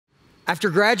After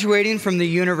graduating from the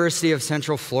University of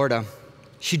Central Florida,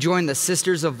 she joined the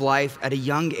Sisters of Life at a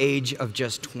young age of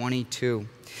just 22.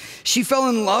 She fell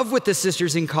in love with the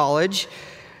sisters in college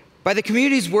by the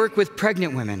community's work with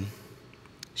pregnant women.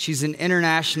 She's an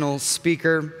international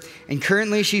speaker, and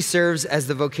currently she serves as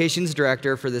the vocations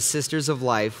director for the Sisters of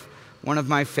Life, one of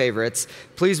my favorites.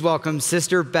 Please welcome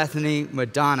Sister Bethany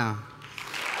Madonna.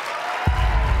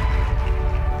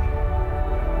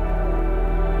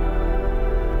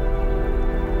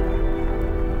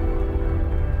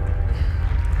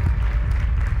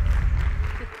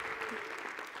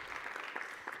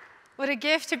 What a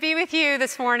gift to be with you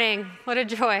this morning. What a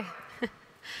joy.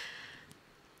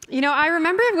 You know, I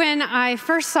remember when I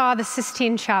first saw the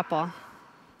Sistine Chapel.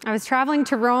 I was traveling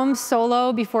to Rome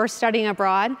solo before studying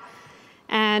abroad,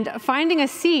 and finding a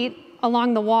seat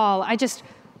along the wall, I just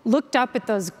looked up at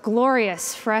those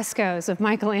glorious frescoes of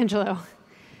Michelangelo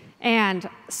and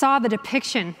saw the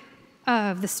depiction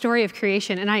of the story of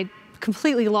creation, and I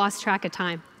completely lost track of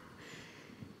time.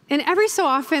 And every so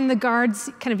often, the guards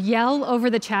kind of yell over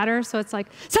the chatter, so it's like,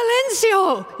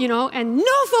 silencio, you know, and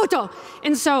no photo.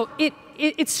 And so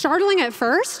it's startling at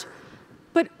first,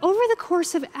 but over the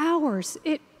course of hours,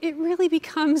 it really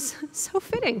becomes so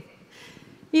fitting.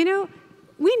 You know,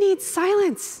 we need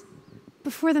silence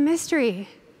before the mystery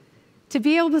to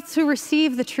be able to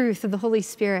receive the truth of the Holy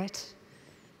Spirit.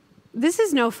 This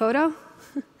is no photo.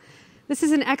 This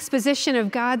is an exposition of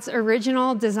God's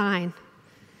original design.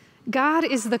 God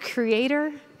is the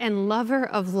creator and lover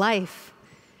of life.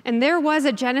 And there was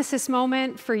a Genesis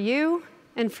moment for you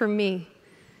and for me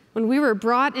when we were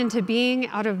brought into being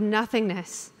out of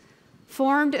nothingness,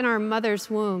 formed in our mother's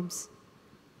wombs,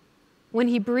 when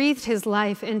he breathed his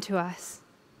life into us.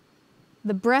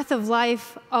 The breath of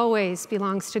life always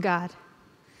belongs to God.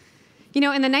 You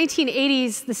know, in the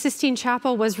 1980s, the Sistine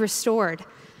Chapel was restored.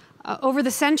 Over the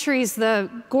centuries, the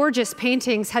gorgeous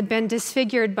paintings had been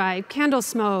disfigured by candle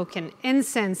smoke and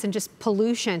incense and just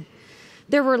pollution.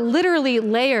 There were literally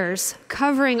layers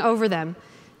covering over them,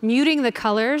 muting the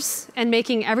colors and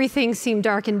making everything seem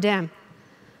dark and dim.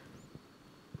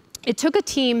 It took a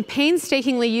team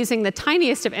painstakingly using the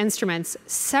tiniest of instruments,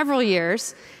 several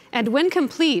years, and when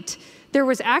complete, there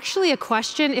was actually a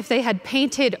question if they had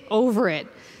painted over it.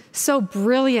 So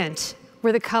brilliant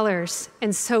were the colors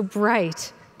and so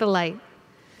bright the light.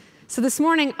 So this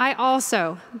morning, I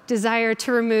also desire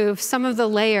to remove some of the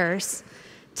layers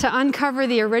to uncover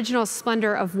the original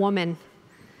splendor of woman,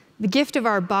 the gift of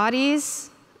our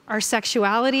bodies, our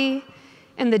sexuality,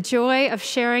 and the joy of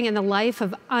sharing in the life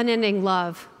of unending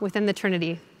love within the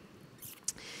Trinity.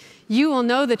 You will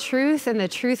know the truth, and the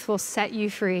truth will set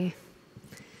you free.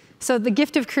 So the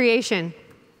gift of creation.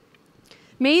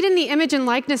 Made in the image and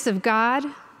likeness of God,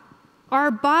 our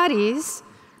bodies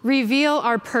reveal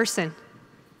our person.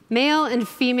 Male and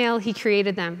female, he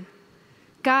created them.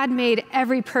 God made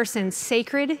every person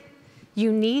sacred,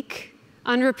 unique,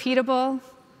 unrepeatable,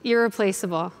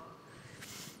 irreplaceable.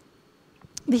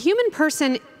 The human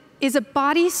person is a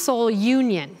body-soul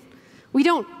union. We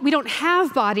don't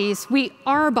have bodies, we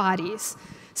are bodies.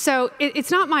 So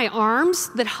it's not my arms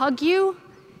that hug you,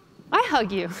 I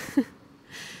hug you.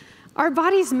 Our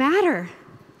bodies matter.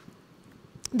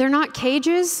 They're not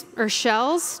cages or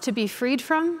shells to be freed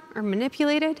from or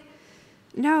manipulated.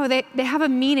 No, they have a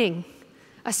meaning,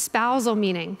 a spousal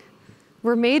meaning.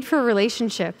 We're made for a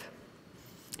relationship.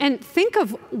 And think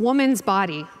of woman's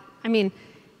body. I mean,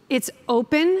 it's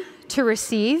open to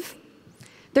receive.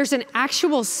 There's an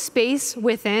actual space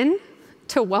within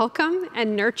to welcome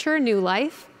and nurture new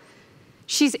life.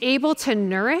 She's able to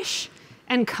nourish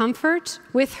and comfort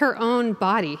with her own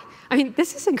body. I mean,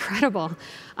 this is incredible.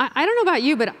 I don't know about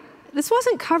you, but this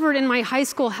wasn't covered in my high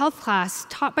school health class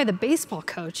taught by the baseball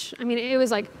coach. I mean, it was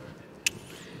like,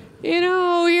 you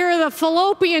know, you're the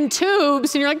fallopian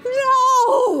tubes, and you're like,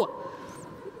 no!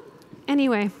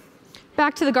 Anyway,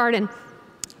 back to the garden.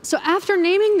 So after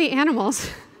naming the animals,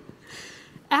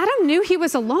 Adam knew he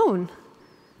was alone.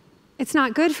 It's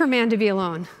not good for man to be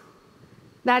alone.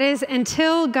 That is,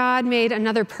 until God made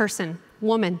another person,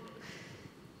 woman.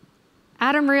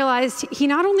 Adam realized he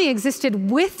not only existed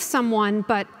with someone,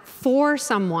 but for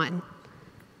someone.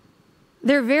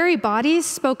 Their very bodies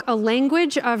spoke a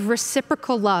language of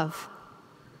reciprocal love.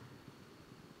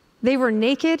 They were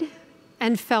naked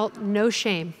and felt no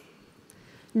shame.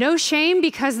 No shame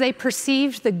because they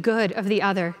perceived the good of the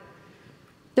other.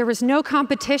 There was no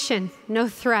competition, no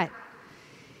threat.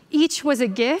 Each was a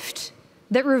gift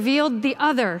that revealed the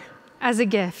other as a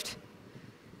gift.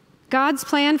 God's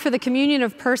plan for the communion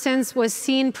of persons was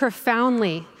seen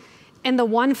profoundly in the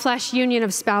one flesh union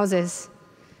of spouses.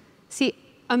 See,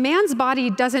 A man's body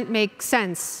doesn't make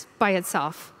sense by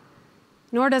itself,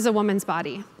 nor does a woman's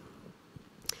body.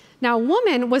 Now,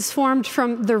 woman was formed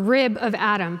from the rib of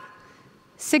Adam,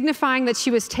 signifying that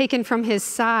she was taken from his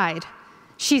side.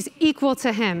 She's equal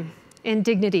to him in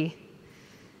dignity.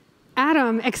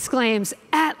 Adam exclaims,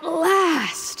 "At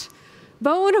last,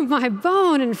 bone of my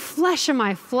bone and flesh of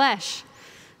my flesh."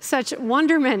 Such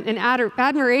wonderment and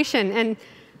admiration. And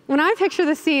when I picture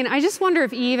the scene, I just wonder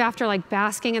if Eve, after like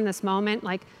basking in this moment,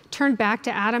 like turned back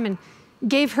to Adam and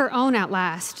gave her own "at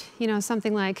last." You know,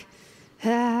 something like,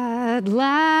 "At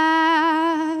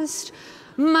last,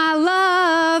 my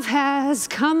love has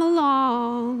come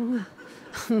along.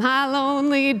 My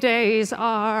lonely days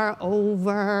are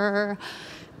over."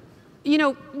 You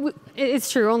know,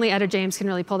 it's true, only Etta James can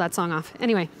really pull that song off.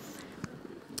 Anyway,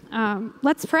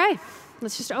 let's pray.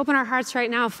 Let's just open our hearts right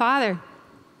now. Father,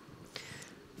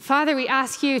 we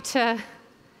ask you to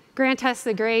grant us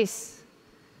the grace,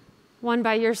 won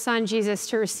by your Son, Jesus,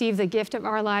 to receive the gift of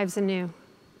our lives anew.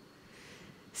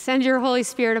 Send your Holy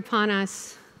Spirit upon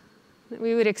us, that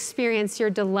we would experience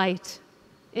your delight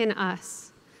in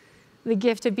us, the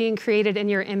gift of being created in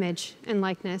your image and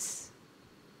likeness.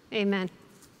 Amen.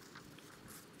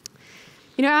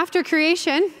 You know, after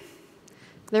creation,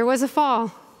 there was a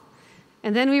fall,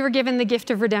 and then we were given the gift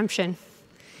of redemption.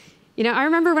 You know, I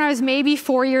remember when I was maybe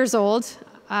 4 years old,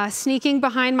 sneaking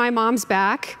behind my mom's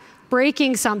back,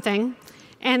 breaking something,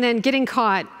 and then getting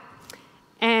caught.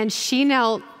 And she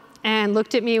knelt and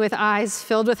looked at me with eyes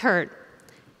filled with hurt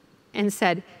and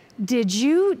said, "Did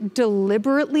you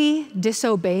deliberately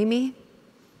disobey me?"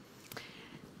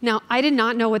 Now, I did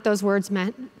not know what those words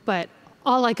meant, but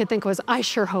all I could think was, I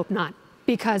sure hope not,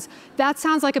 because that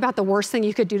sounds like about the worst thing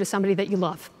you could do to somebody that you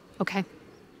love, okay?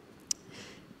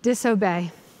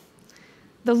 Disobey.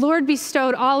 The Lord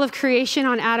bestowed all of creation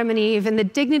on Adam and Eve in the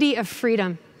dignity of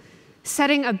freedom,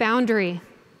 setting a boundary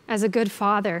as a good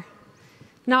father,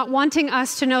 not wanting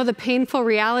us to know the painful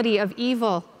reality of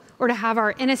evil or to have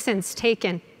our innocence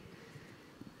taken.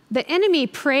 The enemy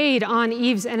preyed on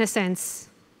Eve's innocence,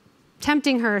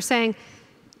 tempting her, saying,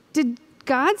 "Did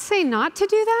God say not to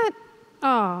do that?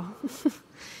 Oh,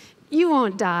 you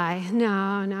won't die.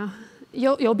 No.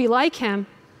 You'll be like him,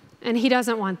 and he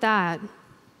doesn't want that."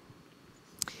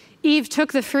 Eve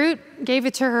took the fruit, gave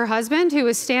it to her husband, who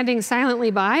was standing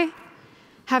silently by,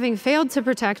 having failed to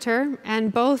protect her,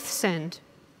 and both sinned.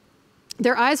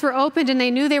 Their eyes were opened, and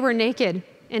they knew they were naked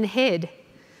and hid.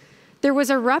 There was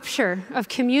a rupture of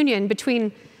communion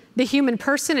between the human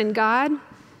person and God,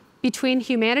 between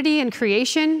humanity and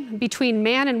creation, between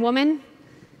man and woman,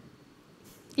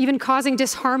 even causing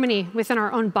disharmony within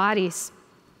our own bodies.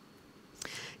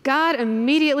 God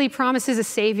immediately promises a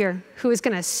Savior who is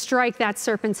going to strike that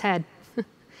serpent's head.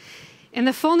 In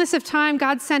the fullness of time,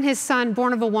 God sent his Son,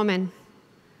 born of a woman.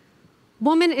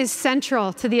 Woman is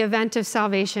central to the event of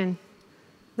salvation.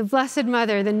 The Blessed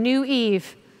Mother, the new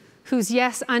Eve, whose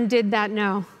yes undid that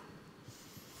no.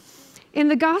 In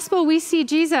the gospel, we see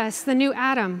Jesus, the new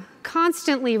Adam,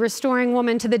 constantly restoring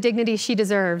woman to the dignity she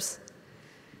deserves.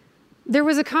 There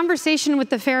was a conversation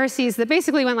with the Pharisees that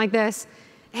basically went like this: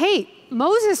 "Hey,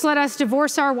 Moses let us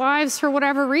divorce our wives for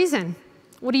whatever reason.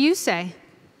 What do you say?"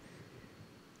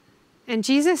 And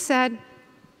Jesus said,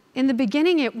 "In the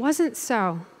beginning, it wasn't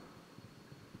so.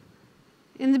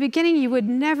 In the beginning, you would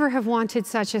never have wanted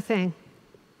such a thing."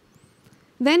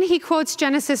 Then he quotes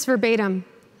Genesis verbatim: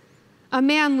 "A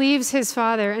man leaves his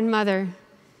father and mother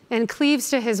and cleaves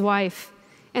to his wife,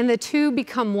 and the two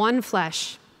become one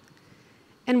flesh.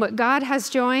 And what God has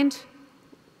joined,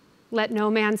 let no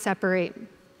man separate."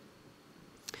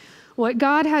 What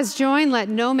God has joined, let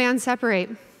no man separate.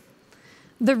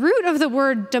 The root of the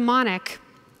word demonic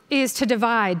is to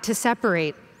divide, to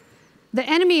separate. The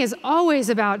enemy is always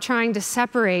about trying to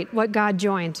separate what God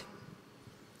joined.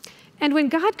 And when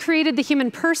God created the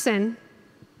human person,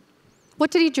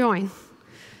 what did he join?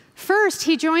 First,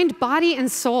 he joined body and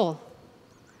soul.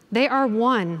 They are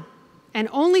one and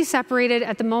only separated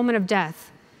at the moment of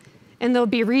death, and they'll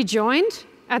be rejoined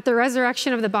at the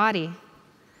resurrection of the body.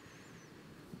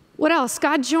 What else?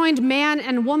 God joined man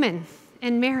and woman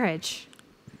in marriage.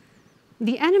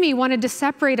 The enemy wanted to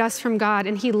separate us from God,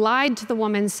 and he lied to the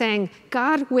woman, saying,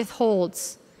 "God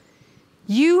withholds.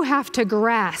 You have to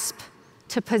grasp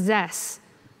to possess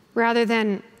rather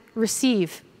than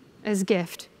receive as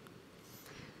gift."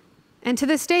 And to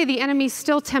this day, the enemy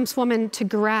still tempts women to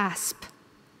grasp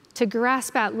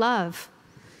at love.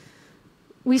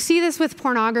 We see this with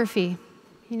pornography,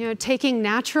 taking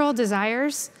natural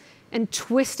desires and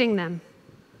twisting them,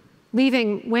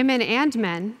 leaving women and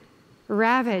men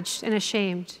ravaged and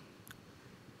ashamed.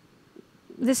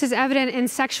 This is evident in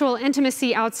sexual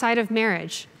intimacy outside of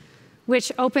marriage,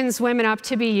 which opens women up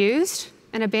to be used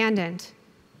and abandoned.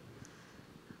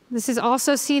 This is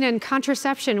also seen in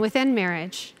contraception within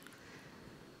marriage.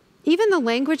 Even the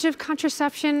language of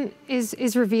contraception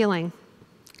is revealing.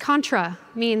 Contra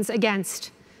means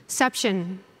against,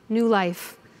 ception, new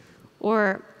life,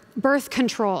 or birth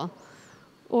control,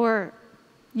 or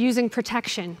using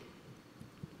protection.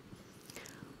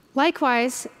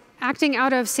 Likewise, acting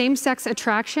out of same-sex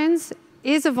attractions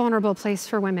is a vulnerable place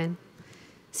for women.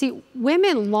 See,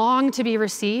 women long to be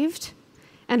received,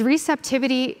 and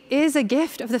receptivity is a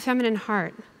gift of the feminine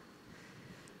heart.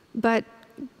 But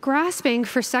grasping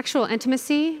for sexual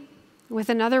intimacy with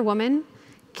another woman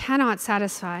cannot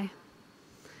satisfy.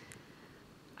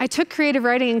 I took creative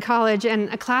writing in college, and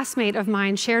a classmate of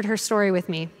mine shared her story with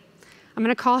me. I'm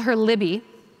going to call her Libby.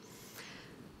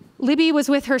 Libby was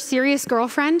with her serious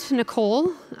girlfriend,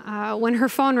 Nicole, when her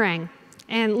phone rang,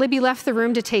 and Libby left the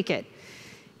room to take it.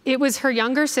 It was her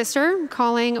younger sister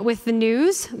calling with the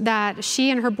news that she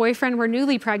and her boyfriend were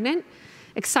newly pregnant,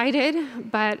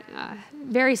 excited, but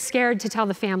very scared to tell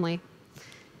the family.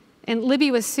 And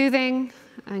Libby was soothing,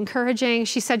 encouraging.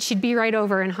 She said she'd be right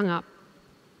over and hung up.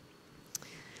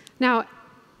 Now,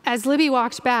 as Libby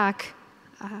walked back,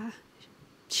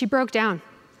 she broke down,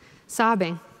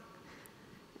 sobbing.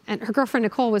 And her girlfriend,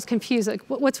 Nicole, was confused, like,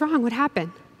 what's wrong? What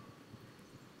happened?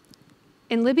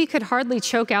 And Libby could hardly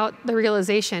choke out the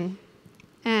realization.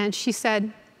 And she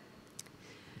said,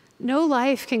 "No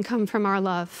life can come from our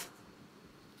love."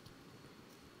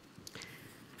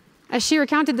 As she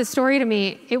recounted the story to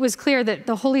me, it was clear that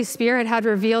the Holy Spirit had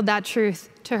revealed that truth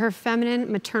to her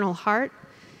feminine, maternal heart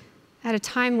at a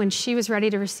time when she was ready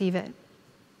to receive it.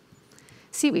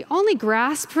 See, we only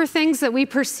grasp for things that we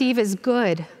perceive as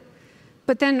good,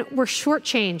 but then we're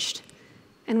shortchanged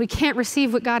and we can't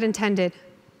receive what God intended.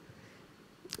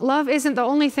 Love isn't the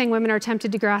only thing women are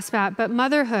tempted to grasp at, but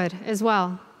motherhood as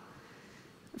well.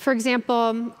 For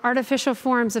example, artificial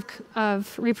forms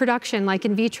of reproduction like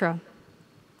in vitro.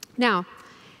 Now,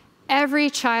 every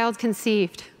child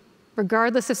conceived,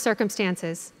 regardless of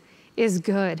circumstances, is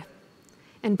good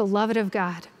and beloved of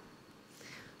God.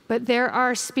 But there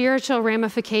are spiritual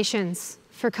ramifications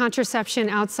for contraception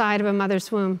outside of a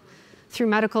mother's womb through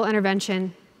medical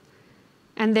intervention.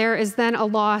 And there is then a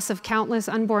loss of countless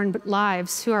unborn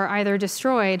lives who are either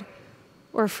destroyed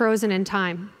or frozen in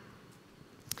time.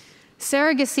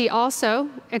 Surrogacy also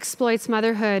exploits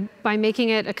motherhood by making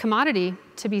it a commodity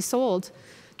to be sold,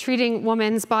 treating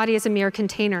woman's body as a mere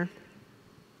container.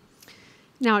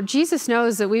 Now, Jesus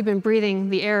knows that we've been breathing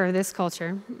the air of this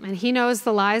culture, and he knows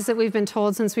the lies that we've been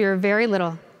told since we were very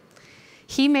little.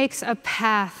 He makes a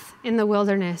path in the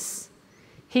wilderness.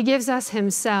 He gives us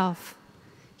himself.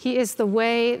 He is the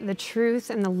way, the truth,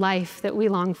 and the life that we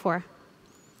long for.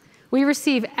 We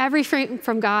receive everything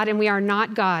from God, and we are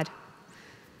not God.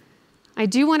 I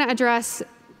do want to address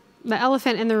the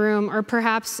elephant in the room, or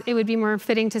perhaps it would be more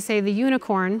fitting to say the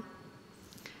unicorn.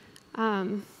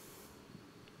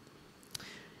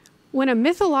 When a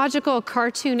mythological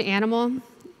cartoon animal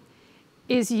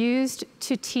is used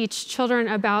to teach children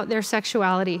about their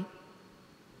sexuality,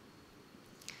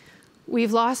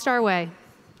 we've lost our way.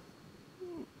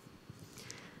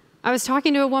 I was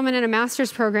talking to a woman in a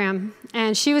master's program,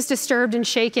 and she was disturbed and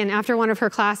shaken after one of her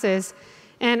classes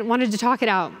and wanted to talk it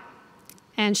out.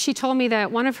 And she told me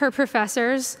that one of her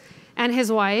professors and his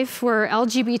wife were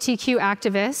LGBTQ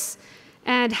activists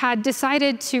and had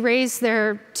decided to raise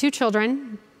their 2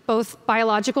 children, both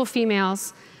biological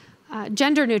females,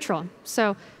 gender neutral.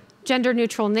 So gender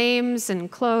neutral names and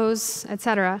clothes,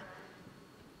 etc.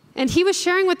 And he was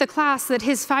sharing with the class that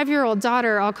his 5-year-old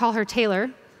daughter, I'll call her Taylor,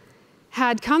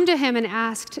 had come to him and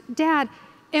asked, "Dad,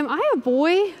 am I a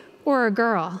boy or a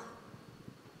girl?"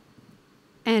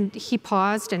 And he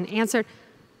paused and answered,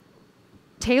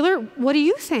 "Taylor, what do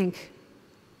you think?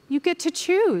 You get to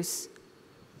choose."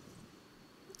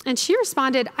 And she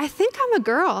responded, "I think I'm a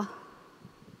girl."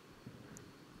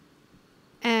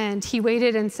 And he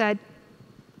waited and said,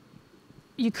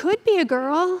 "You could be a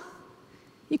girl.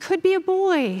 You could be a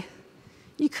boy.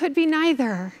 You could be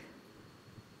neither."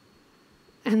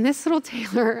 And this little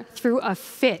Taylor threw a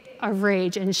fit of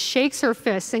rage and shakes her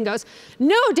fists and goes,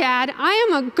 "No, Dad, I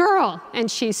am a girl." And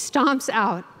she stomps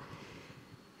out.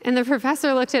 And the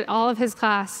professor looked at all of his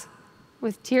class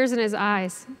with tears in his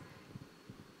eyes.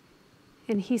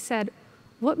 And he said,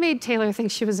 "What made Taylor think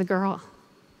she was a girl?"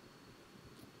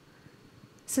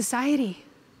 Society.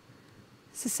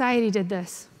 Society did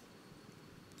this.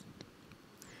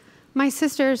 My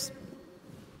sisters,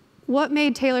 what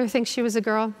made Taylor think she was a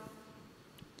girl?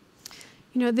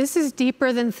 You know, this is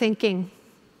deeper than thinking.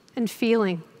 and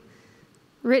feeling,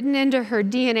 written into her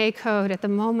DNA code at the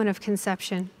moment of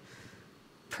conception,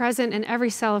 present in every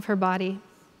cell of her body.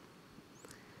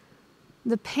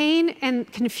 The pain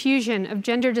and confusion of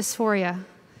gender dysphoria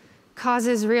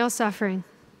causes real suffering,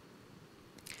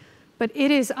 but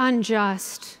it is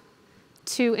unjust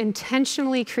to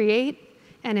intentionally create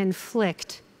and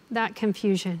inflict that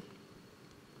confusion.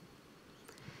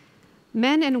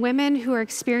 Men and women who are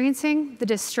experiencing the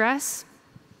distress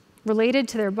related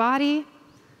to their body,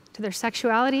 to their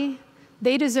sexuality,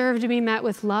 they deserve to be met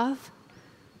with love,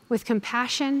 with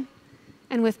compassion,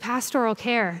 and with pastoral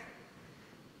care.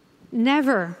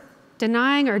 Never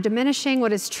denying or diminishing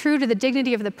what is true to the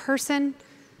dignity of the person,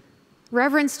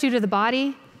 reverence due to the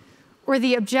body, or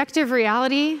the objective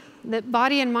reality that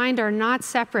body and mind are not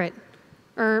separate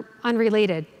or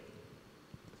unrelated.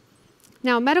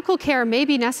 Now, medical care may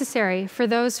be necessary for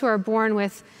those who are born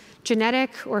with genetic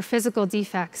or physical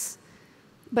defects,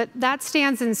 but that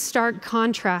stands in stark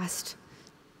contrast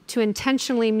to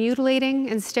intentionally mutilating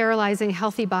and sterilizing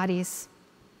healthy bodies.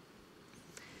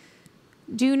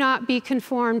 Do not be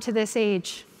conformed to this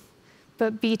age,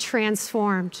 but be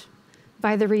transformed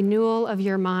by the renewal of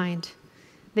your mind,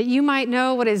 that you might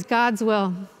know what is God's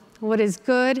will, what is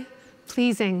good,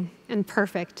 pleasing, and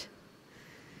perfect.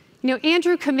 You know,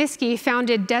 Andrew Comiskey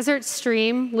founded Desert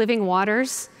Stream Living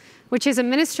Waters, which is a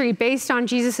ministry based on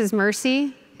Jesus'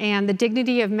 mercy and the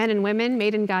dignity of men and women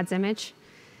made in God's image.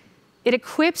 It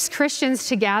equips Christians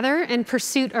to gather in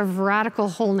pursuit of radical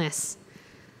wholeness.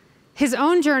 His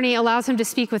own journey allows him to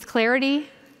speak with clarity,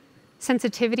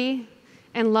 sensitivity,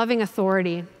 and loving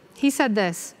authority. He said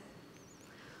this: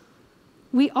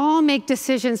 "We all make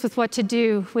decisions with what to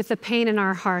do with the pain in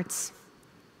our hearts.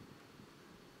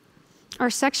 Our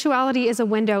sexuality is a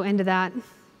window into that.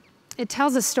 It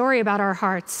tells a story about our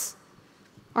hearts,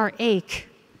 our ache,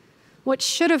 what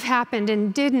should have happened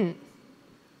and didn't,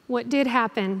 what did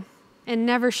happen and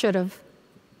never should have.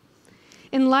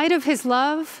 In light of his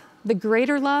love, the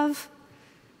greater love,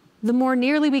 the more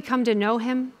nearly we come to know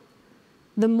him,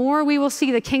 the more we will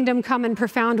see the kingdom come in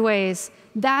profound ways.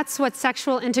 That's what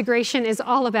sexual integration is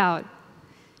all about.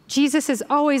 Jesus is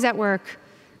always at work,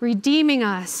 redeeming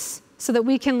us so that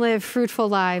we can live fruitful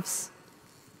lives.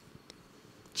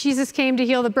 Jesus came to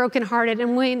heal the brokenhearted,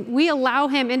 and when we allow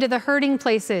him into the hurting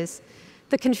places,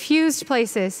 the confused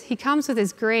places, he comes with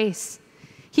his grace.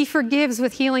 He forgives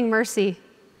with healing mercy.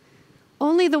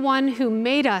 Only the one who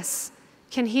made us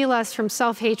can heal us from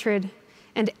self-hatred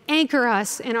and anchor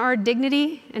us in our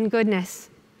dignity and goodness.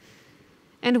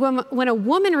 And when a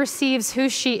woman receives who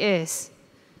she is,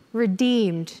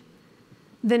 redeemed,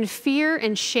 then fear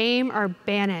and shame are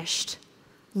banished.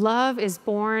 Love is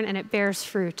born and it bears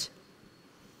fruit.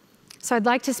 So I'd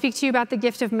like to speak to you about the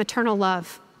gift of maternal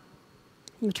love.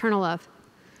 Maternal love.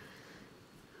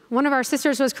 One of our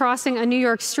sisters was crossing a New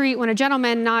York street when a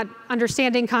gentleman, not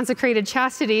understanding consecrated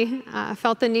chastity,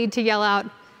 felt the need to yell out,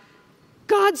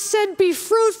 "God said be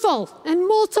fruitful and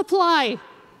multiply."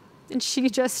 And she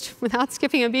just, without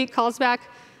skipping a beat, calls back,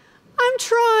 "I'm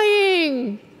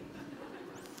trying."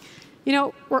 You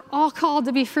know, we're all called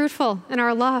to be fruitful in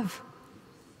our love.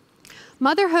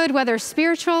 Motherhood, whether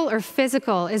spiritual or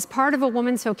physical, is part of a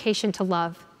woman's vocation to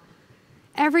love.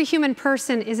 Every human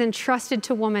person is entrusted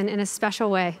to woman in a special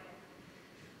way.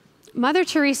 Mother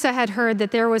Teresa had heard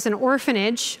that there was an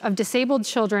orphanage of disabled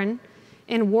children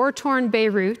in war-torn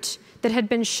Beirut that had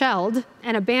been shelled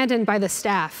and abandoned by the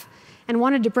staff, and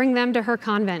wanted to bring them to her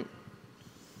convent.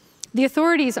 The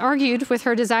authorities argued with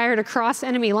her desire to cross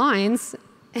enemy lines.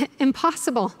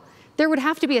 Impossible. There would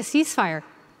have to be a ceasefire.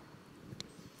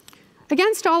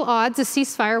 Against all odds, a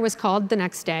ceasefire was called the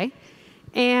next day,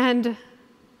 and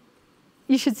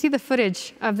you should see the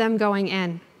footage of them going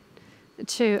in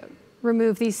to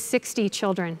remove these 60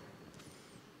 children.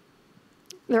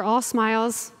 They're all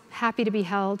smiles, happy to be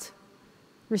held,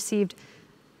 received.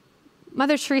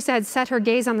 Mother Teresa had set her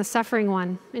gaze on the suffering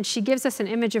one, and she gives us an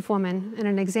image of woman and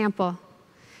an example.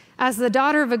 As the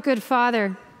daughter of a good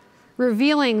father,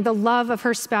 revealing the love of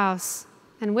her spouse,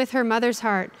 and with her mother's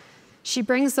heart, she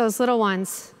brings those little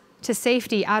ones to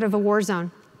safety out of a war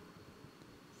zone.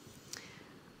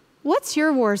 What's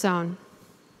your war zone?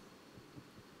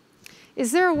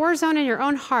 Is there a war zone in your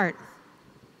own heart?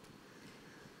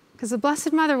 Because the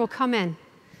Blessed Mother will come in.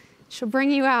 She'll bring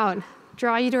you out,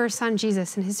 draw you to her son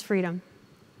Jesus and his freedom.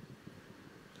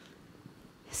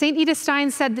 St. Edith Stein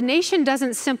said, "The nation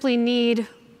doesn't simply need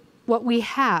what we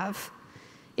have.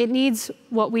 It needs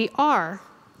what we are.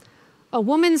 A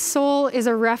woman's soul is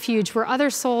a refuge where other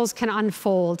souls can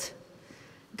unfold.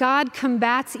 God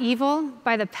combats evil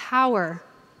by the power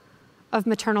of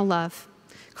maternal love."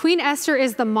 Queen Esther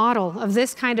is the model of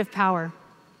this kind of power.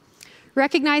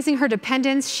 Recognizing her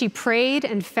dependence, she prayed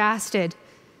and fasted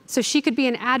so she could be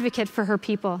an advocate for her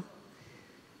people.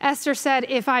 Esther said,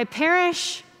 "If I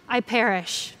perish, I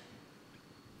perish."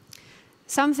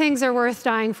 Some things are worth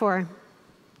dying for.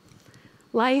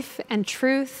 Life and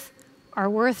truth are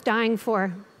worth dying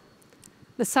for.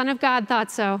 The Son of God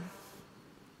thought so.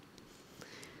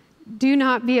 Do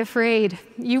not be afraid.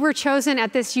 You were chosen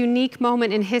at this unique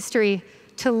moment in history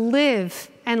to live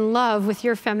and love with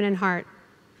your feminine heart.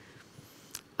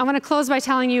 I want to close by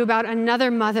telling you about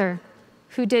another mother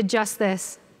who did just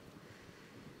this.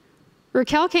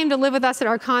 Raquel came to live with us at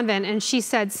our convent, and she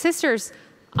said, "Sisters,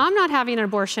 I'm not having an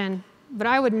abortion, but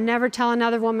I would never tell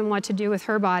another woman what to do with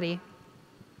her body."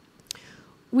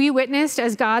 We witnessed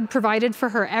as God provided for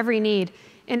her every need,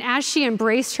 and as she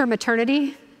embraced her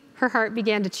maternity, her heart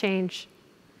began to change.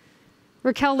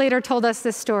 Raquel later told us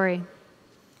this story.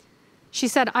 She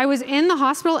said, "I was in the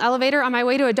hospital elevator on my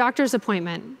way to a doctor's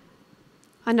appointment.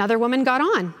 Another woman got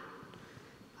on.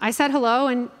 I said hello,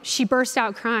 and she burst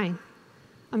out crying.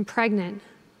 'I'm pregnant.'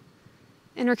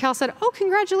 And Raquel said, 'Oh,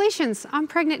 congratulations, I'm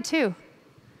pregnant too.'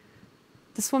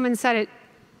 This woman said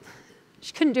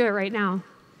she couldn't do it right now.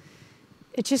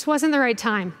 It just wasn't the right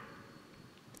time.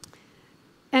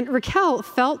 And Raquel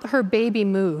felt her baby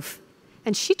move,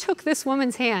 and she took this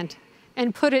woman's hand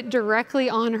and put it directly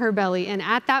on her belly, and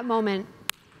at that moment,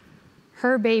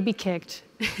 her baby kicked.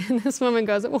 And this woman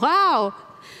goes, "Wow."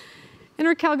 And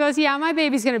Raquel goes, "Yeah, my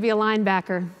baby's gonna be a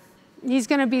linebacker. He's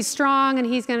gonna be strong and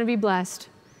he's gonna be blessed."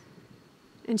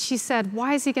 And she said,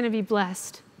 "Why is he gonna be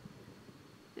blessed?"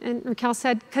 And Raquel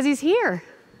said, "Because he's here.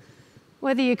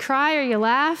 Whether you cry or you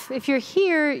laugh, if you're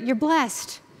here, you're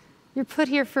blessed. You're put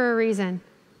here for a reason."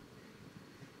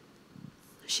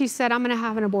 She said, "I'm gonna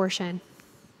have an abortion."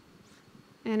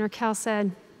 And Raquel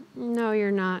said, "No,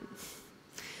 you're not.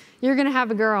 You're gonna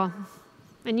have a girl,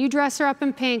 and you dress her up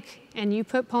in pink, and you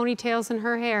put ponytails in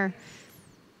her hair,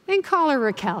 and call her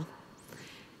Raquel.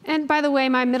 And by the way,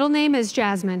 my middle name is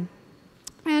Jasmine.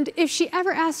 And if she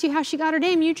ever asks you how she got her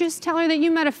name, you just tell her that you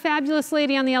met a fabulous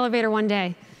lady on the elevator one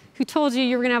day who told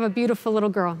you were gonna have a beautiful little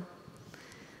girl."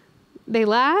 They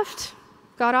laughed,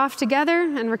 got off together,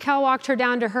 and Raquel walked her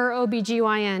down to her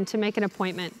OBGYN to make an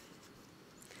appointment.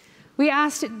 We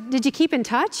asked, "Did you keep in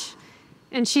touch?"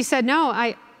 And she said, "No,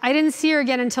 I didn't see her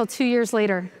again until 2 years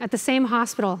later at the same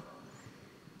hospital.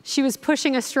 She was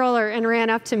pushing a stroller and ran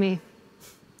up to me.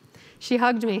 She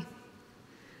hugged me.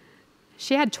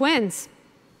 She had twins,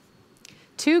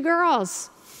 2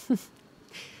 girls,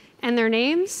 and their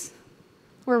names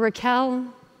were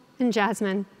Raquel and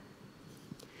Jasmine.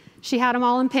 She had them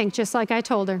all in pink, just like I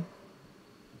told her.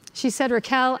 She said,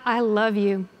 "Raquel, I love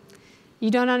you.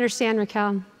 You don't understand,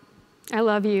 Raquel. I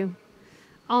love you.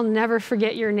 I'll never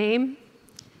forget your name,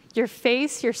 your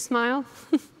face, your smile.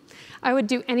 I would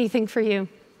do anything for you.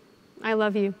 I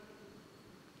love you."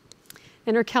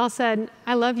 And Raquel said,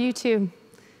 "I love you too.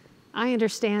 I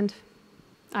understand.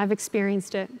 I've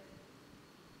experienced it."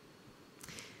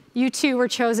 You too were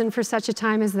chosen for such a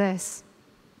time as this.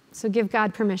 So give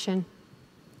God permission.